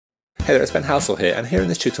Hey there, it's Ben Halsell here, and here in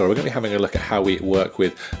this tutorial we're going to be having a look at how we work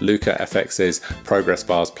with Luca FX's Progress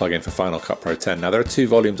Bars plugin for Final Cut Pro 10. Now there are 2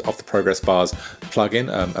 volumes of the Progress Bars plugin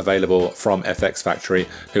available from FX Factory,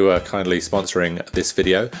 who are kindly sponsoring this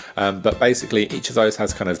video, but basically each of those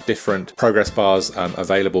has kind of different Progress Bars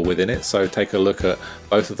available within it, so take a look at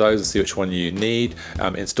both of those and see which one you need.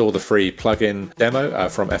 Install the free plugin demo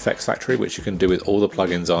from FX Factory, which you can do with all the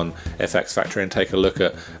plugins on FX Factory, and take a look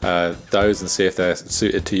at those and see if they're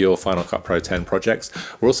suited to your Final Cut Pro 10 projects.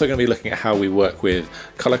 We're also going to be looking at how we work with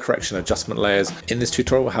color correction adjustment layers. In this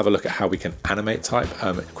tutorial we'll have a look at how we can animate type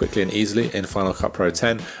quickly and easily in Final Cut Pro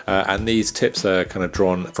 10, and these tips are kind of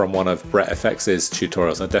drawn from one of Brett FX's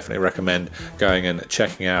tutorials. I definitely recommend going and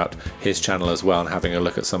checking out his channel as well and having a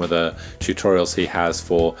look at some of the tutorials he has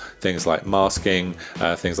for things like masking,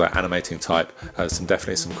 things like animating type.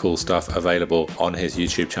 Definitely some cool stuff available on his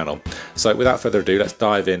YouTube channel. So without further ado, let's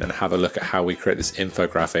dive in and have a look at how we create this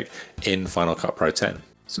infographic in Final Cut Pro 10.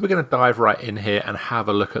 So we're going to dive right in here and have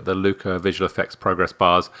a look at the Luca Visual Effects Progress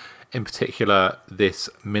Bars, in particular this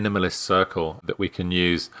minimalist circle that we can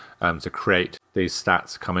use to create these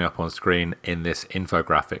stats coming up on screen in this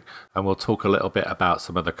infographic. And we'll talk a little bit about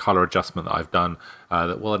some of the color adjustment that I've done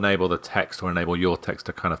that will enable the text or enable your text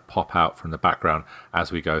to kind of pop out from the background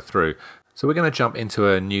as we go through. So we're going to jump into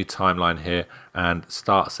a new timeline here and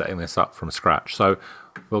start setting this up from scratch. So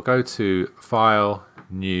we'll go to File,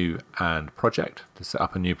 New and Project to set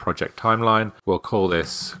up a new project timeline. We'll call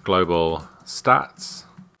this Global Stats,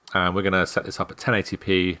 and we're going to set this up at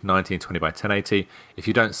 1080p 1920 by 1080. If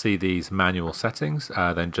you don't see these manual settings,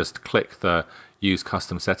 then just click the Use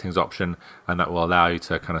Custom Settings option, and that will allow you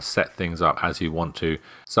to kind of set things up as you want to.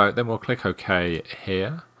 So then we'll click OK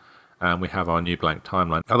here, and we have our new blank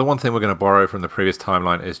timeline. Now the one thing we're going to borrow from the previous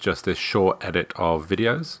timeline is just this short edit of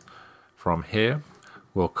videos. From here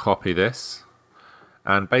we'll copy this,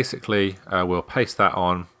 and basically we'll paste that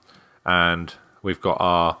on, and we've got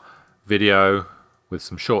our video with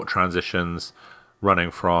some short transitions running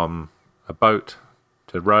from a boat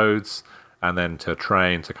to roads and then to a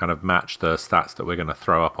train to kind of match the stats that we're going to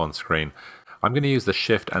throw up on screen. I'm going to use the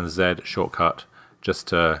Shift and Z shortcut just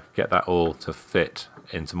to get that all to fit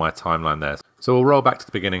into my timeline there. So we'll roll back to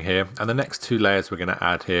the beginning here, and the next 2 layers we're going to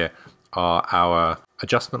add here are our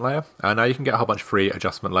adjustment layer. Now you can get a whole bunch of free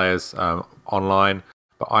adjustment layers online,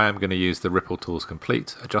 but I am going to use the Ripple Tools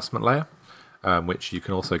Complete adjustment layer, which you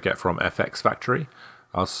can also get from FX Factory.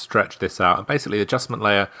 I'll stretch this out, and basically the adjustment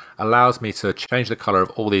layer allows me to change the color of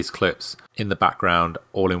all these clips in the background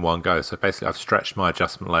all in one go. So basically I've stretched my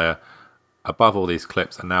adjustment layer above all these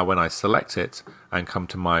clips, and now when I select it and come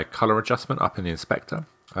to my color adjustment up in the inspector,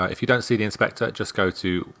 if you don't see the inspector, just go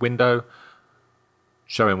to Window,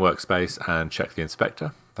 Show in Workspace, and check the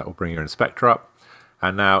inspector. That will bring your inspector up.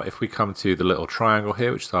 And now if we come to the little triangle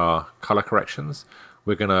here, which is our color corrections,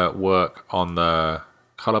 we're going to work on the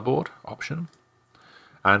color board option.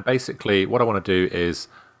 And basically what I want to do is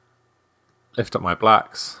lift up my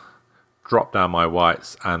blacks, drop down my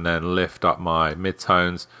whites, and then lift up my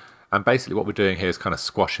midtones. And basically what we're doing here is kind of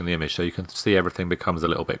squashing the image, so you can see everything becomes a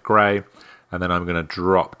little bit grey. And then I'm going to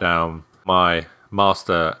drop down my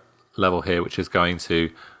master level here, which is going to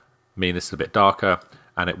mean this is a bit darker,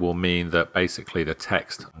 and it will mean that basically the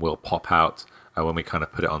text will pop out when we kind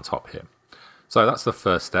of put it on top here. So that's the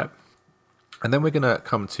first step. And then we're going to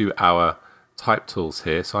come to our type tools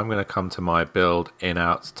here. So I'm going to come to my build in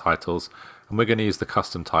out titles, and we're going to use the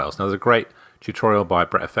custom titles. Now there's a great tutorial by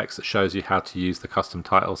Brett FX that shows you how to use the custom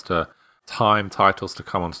titles to time titles to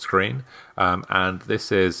come on screen, and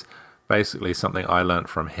this is basically something I learned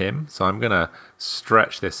from him. So I'm going to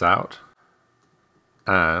stretch this out,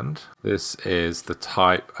 and this is the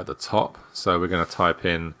type at the top. So we're going to type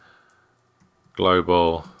in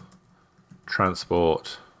global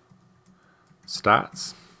transport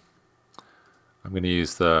stats. I'm going to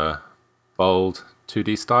use the bold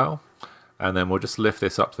 2D style, and then we'll just lift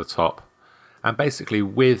this up to the top. And basically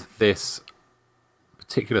with this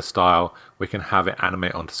particular style, we can have it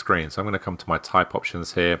animate onto screen. So I'm going to come to my type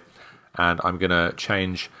options here, and I'm going to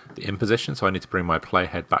change the in position. So I need to bring my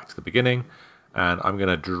playhead back to the beginning, and I'm going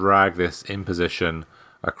to drag this in position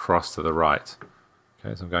across to the right.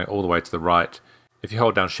 Okay, so I'm going all the way to the right. If you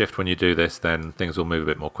hold down Shift when you do this, then things will move a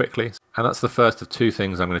bit more quickly. And that's the first of 2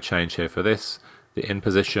 things I'm going to change here for this, the in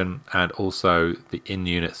position and also the in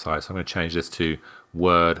unit size. So I'm going to change this to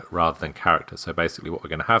word rather than character. So basically what we're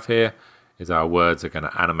going to have here is our words are going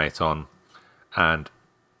to animate on, and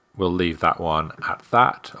we'll leave that one at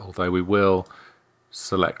that, although we will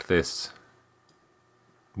select this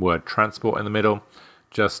word transport in the middle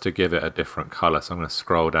just to give it a different color. So I'm going to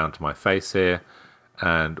scroll down to my face here,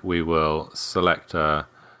 and we will select a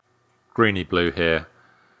greeny blue here,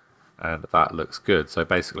 and that looks good. So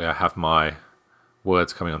basically I have my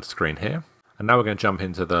words coming onto screen here. And now we're going to jump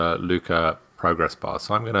into the Luca Progress Bar.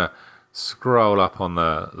 So I'm going to scroll up on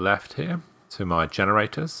the left here to my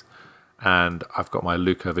generators, and I've got my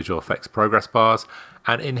Luca Visual Effects Progress Bars.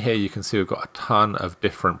 And in here you can see we've got a ton of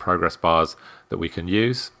different progress bars that we can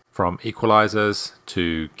use, from equalizers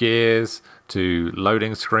to gears to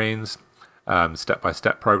loading screens,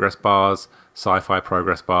 step-by-step progress bars, sci-fi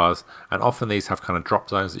progress bars, and often these have kind of drop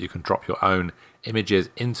zones that you can drop your own images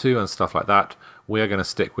into and stuff like that. We are going to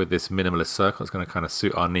stick with this minimalist circle. It's going to kind of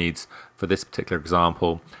suit our needs for this particular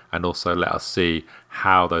example, and also let us see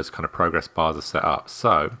how those kind of progress bars are set up. So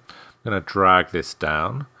I'm going to drag this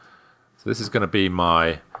down. So this is going to be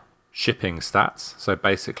my shipping stats. So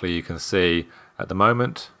basically you can see at the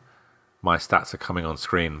moment my stats are coming on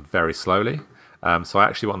screen very slowly. So I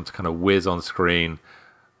actually want them to kind of whiz on screen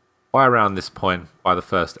by around this point, by the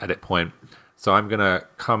first edit point. So I'm going to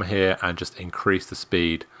come here and just increase the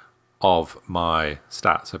speed of my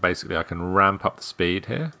stats. So basically I can ramp up the speed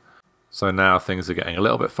here. So now things are getting a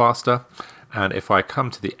little bit faster. And if I come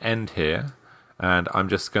to the end here, and I'm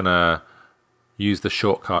just going to use the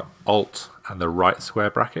shortcut Alt and the right square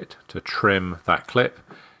bracket to trim that clip,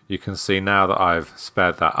 you can see now that I've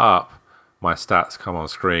sped that up, my stats come on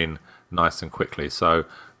screen nice and quickly. So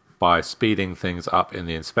by speeding things up in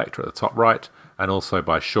the inspector at the top right, and also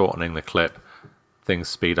by shortening the clip, things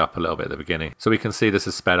speed up a little bit at the beginning. So we can see this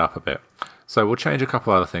is sped up a bit. So we'll change a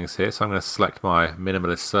couple other things here. So I'm going to select my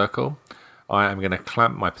minimalist circle. I am going to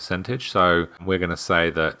clamp my percentage. So we're going to say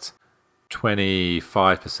that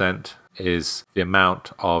 25% is the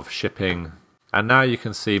amount of shipping. And now you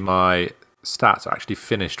can see my stats are actually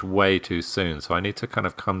finished way too soon. So I need to kind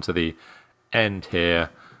of come to the end here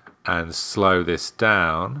and slow this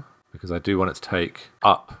down, because I do want it to take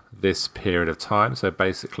up this period of time. So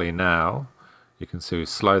basically now you can see we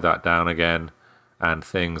slow that down again and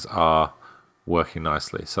things are working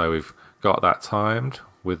nicely. So we've got that timed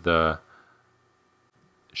with the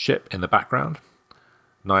ship in the background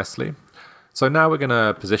nicely. So now we're going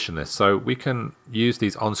to position this. So we can use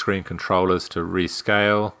these on-screen controllers to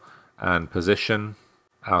rescale and position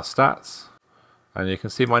our stats. And you can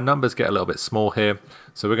see my numbers get a little bit small here.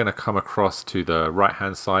 So we're going to come across to the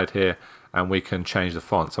right-hand side here, and we can change the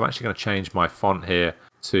font. So I'm actually going to change my font here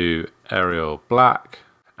to Arial Black,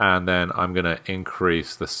 and then I'm going to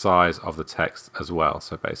increase the size of the text as well.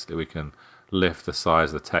 So basically we can lift the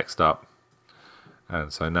size of the text up.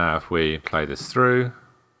 And so now if we play this through,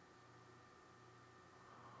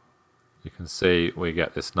 you can see we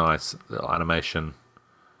get this nice little animation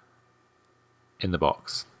in the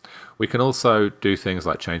box. We can also do things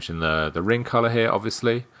like changing the ring color here,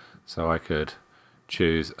 obviously. So I could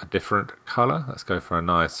choose a different color. Let's go for a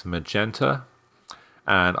nice magenta.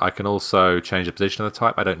 And I can also change the position of the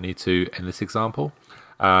type. I don't need to in this example.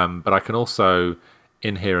 But I can also,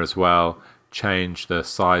 in here as well, change the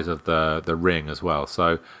size of the ring as well.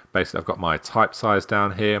 So basically I've got my type size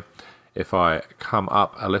down here. If I come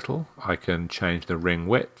up a little, I can change the ring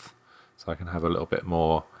width. So I can have a little bit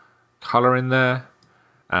more color in there.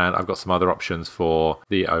 And I've got some other options for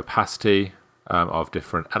the opacity of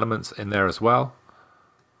different elements in there as well.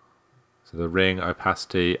 So the ring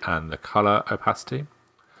opacity and the color opacity.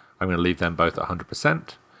 I'm going to leave them both at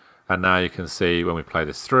 100%. And now you can see when we play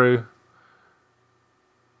this through,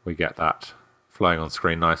 we get that flowing on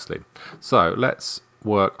screen nicely. So let's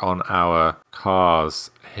work on our cars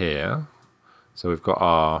here. So we've got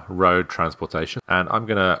our road transportation, and I'm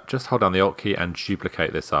going to just hold down the Alt key and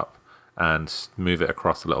duplicate this up and move it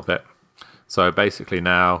across a little bit. So basically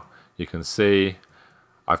now you can see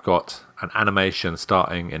I've got an animation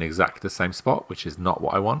starting in exactly the same spot, which is not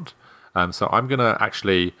what I want. So I'm going to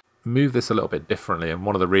actually move this a little bit differently, and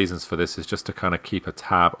one of the reasons for this is just to kind of keep a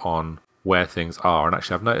tab on where things are. And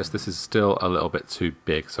actually I've noticed this is still a little bit too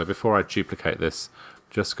big. So before I duplicate this, I'm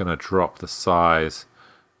just going to drop the size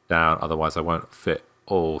down, otherwise I won't fit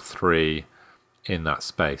all three in that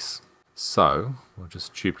space. So we'll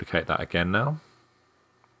just duplicate that again now.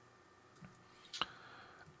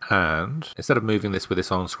 And instead of moving this with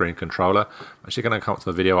this on-screen controller, I'm actually going to come up to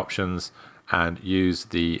the video options and use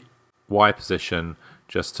the Y position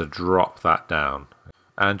just to drop that down.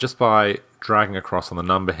 And just by dragging across on the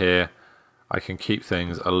number here, I can keep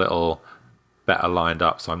things a little better lined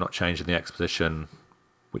up, so I'm not changing the X position,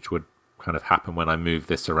 which would kind of happen when I move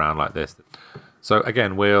this around like this. So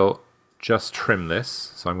again, we'll just trim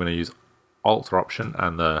this. So I'm going to use Alt option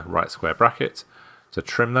and the right square bracket to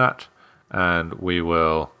trim that, and we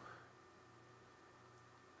will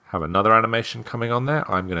have another animation coming on there.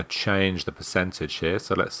 I'm going to change the percentage here.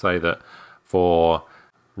 So let's say that for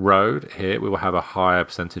road here, we will have a higher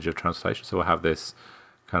percentage of translation. So we'll have this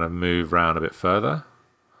kind of move around a bit further.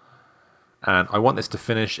 And I want this to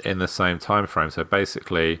finish in the same time frame. So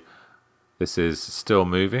basically, this is still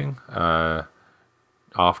moving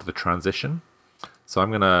after the transition. So I'm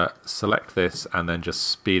going to select this and then just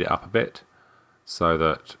speed it up a bit so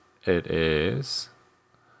that it is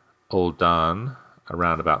all done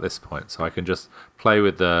around about this point. So I can just play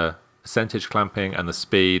with the percentage clamping and the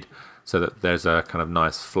speed so that there's a kind of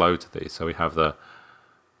nice flow to these. So we have the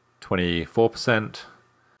 24%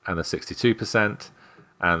 and the 62%,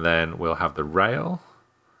 and then we'll have the rail.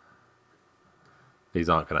 These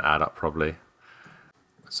aren't going to add up probably.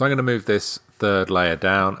 So I'm going to move this third layer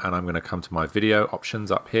down, and I'm going to come to my video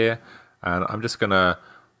options up here, and I'm just going to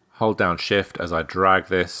hold down Shift as I drag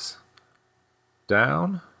this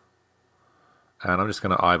down, and I'm just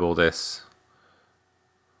going to eyeball this.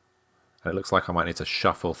 And it looks like I might need to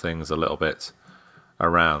shuffle things a little bit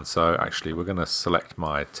around. So actually we're going to select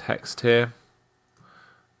my text here,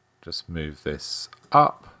 just move this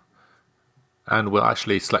up, and we'll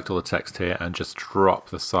actually select all the text here and just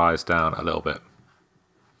drop the size down a little bit.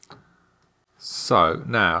 So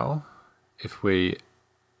now if we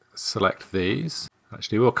select these,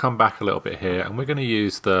 actually we'll come back a little bit here, and we're going to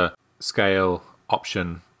use the scale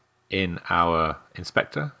option in our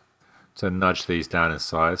inspector to nudge these down in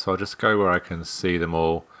size. So I'll just go where I can see them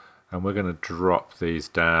all, and we're going to drop these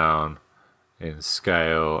down in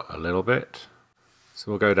scale a little bit.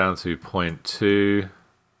 So we'll go down to 0.2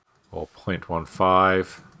 or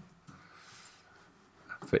 0.15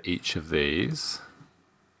 for each of these.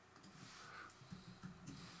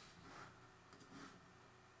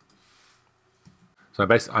 So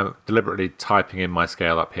basically I'm deliberately typing in my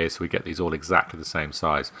scale up here so we get these all exactly the same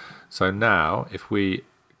size. So now if we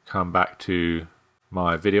come back to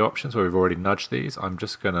my video options where we've already nudged these, I'm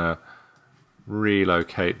just going to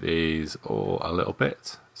relocate these all a little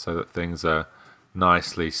bit so that things are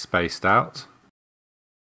nicely spaced out.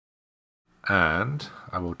 And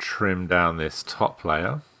I will trim down this top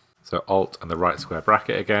layer. So Alt and the right square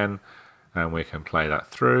bracket again, and we can play that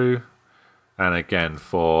through. And again,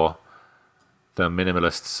 for the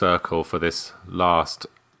minimalist circle for this last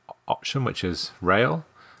option, which is rail,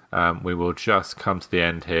 we will just come to the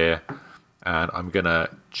end here, and I'm going to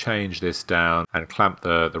change this down and clamp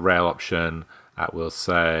the rail option at, we'll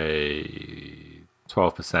say,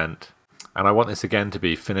 12%. And I want this again to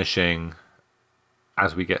be finishing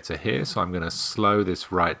as we get to here, so I'm going to slow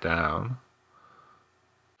this right down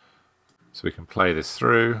so we can play this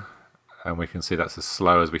through, and we can see that's as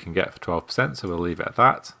slow as we can get for 12%, so we'll leave it at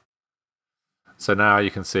that. So now you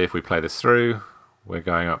can see if we play this through, we're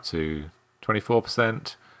going up to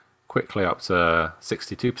 24%, quickly up to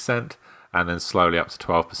 62%, and then slowly up to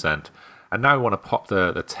 12%. And now we want to pop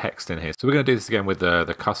the text in here. So we're going to do this again with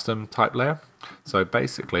the custom type layer. So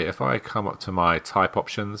basically, if I come up to my type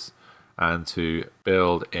options and to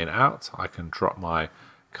build in out, I can drop my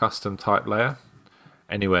custom type layer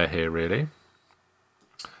anywhere here really.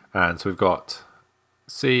 And so we've got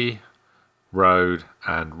C, road,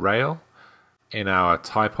 and rail. In our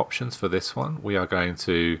type options for this one, we are going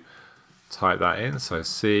to type that in. So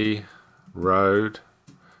C, road,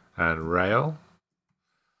 and rail.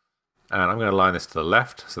 And I'm going to line this to the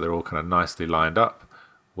left so they're all kind of nicely lined up.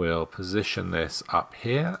 We'll position this up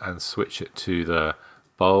here and switch it to the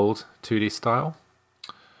bold 2D style.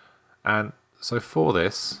 And so for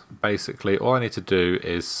this, basically all I need to do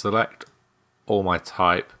is select all my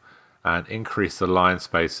type and increase the line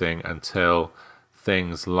spacing until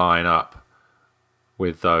things line up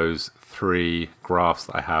with those three graphs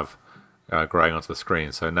that I have growing onto the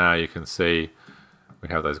screen. So now you can see we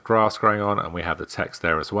have those graphs going on and we have the text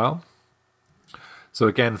there as well. So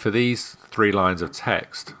again, for these three lines of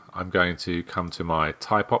text, I'm going to come to my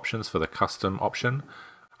type options for the custom option.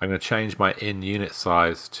 I'm going to change my in unit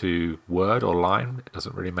size to word or line. It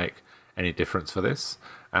doesn't really make any difference for this.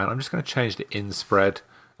 And I'm just going to change the in spread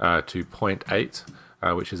to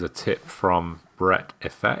 0.8, which is a tip from Brett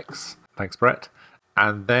FX. Thanks, Brett.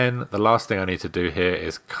 And then the last thing I need to do here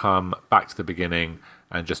is come back to the beginning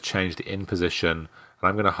and just change the in position. And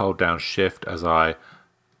I'm going to hold down Shift as I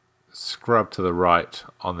scrub to the right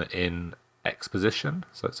on the in X position,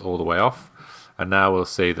 so it's all the way off. And now we'll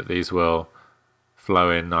see that these will flow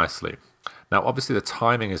in nicely. Now obviously the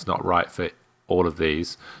timing is not right for all of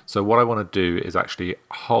these, so what I want to do is actually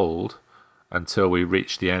hold until we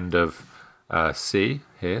reach the end of C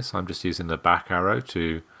here. So I'm just using the back arrow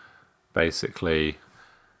to basically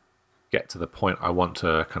get to the point I want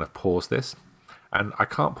to kind of pause this. And I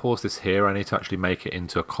can't pause this here, I need to actually make it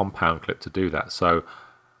into a compound clip to do that. So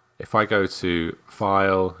if I go to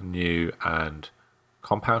File, New, and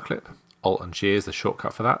compound clip. Alt and G is the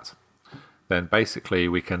shortcut for that. Then basically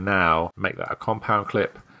we can now make that a compound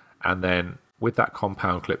clip, and then with that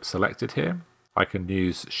compound clip selected here, I can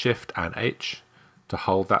use Shift and H to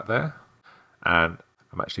hold that there. And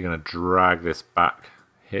I'm actually going to drag this back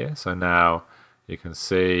here. So now you can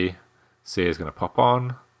see C is going to pop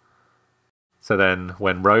on. So then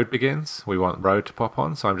when road begins, we want road to pop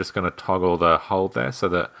on. So I'm just going to toggle the hold there so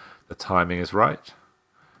that the timing is right.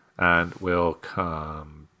 And we'll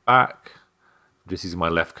come back. I'm just using my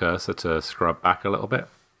left cursor to scrub back a little bit.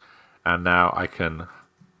 And now I can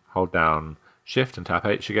hold down Shift and tap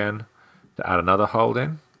H again to add another hold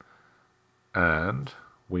in. And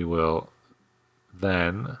we will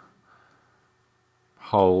then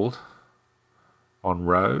hold on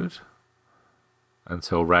road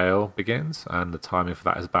until rail begins, and the timing for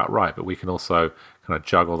that is about right, but we can also kind of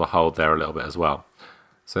juggle the hold there a little bit as well.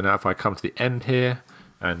 So now if I come to the end here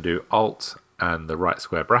and do Alt and the right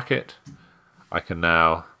square bracket, I can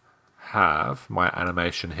now have my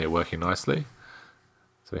animation here working nicely.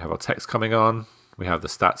 So we have our text coming on, we have the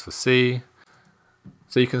stats for C.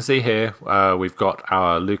 So you can see here we've got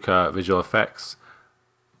our Luca visual effects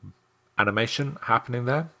animation happening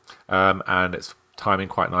there, and it's timing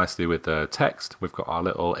quite nicely with the text. We've got our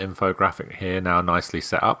little infographic here now nicely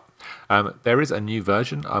set up. There is a new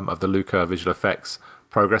version of the Luca visual effects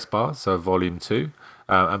progress bar, so volume 2,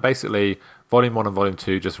 and basically volume 1 and volume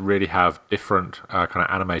 2 just really have different kind of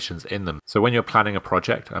animations in them. So when you're planning a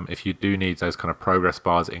project, if you do need those kind of progress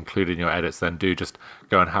bars included in your edits, then do just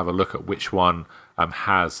go and have a look at which one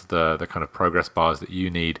has the kind of progress bars that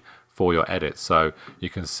you need for your edits. So you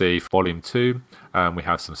can see volume 2, we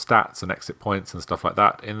have some stats and exit points and stuff like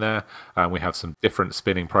that in there. We have some different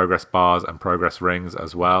spinning progress bars and progress rings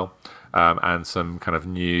as well, and some kind of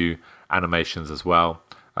new animations as well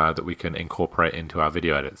that we can incorporate into our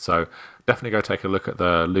video edits. So definitely go take a look at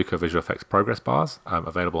the Luca visual effects progress bars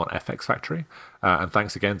available on FX Factory. And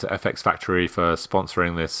thanks again to FX Factory for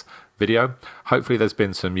sponsoring this video. Hopefully there's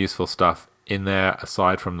been some useful stuff in there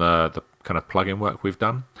aside from the kind of plugin work we've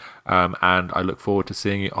done, and I look forward to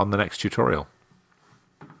seeing you on the next tutorial.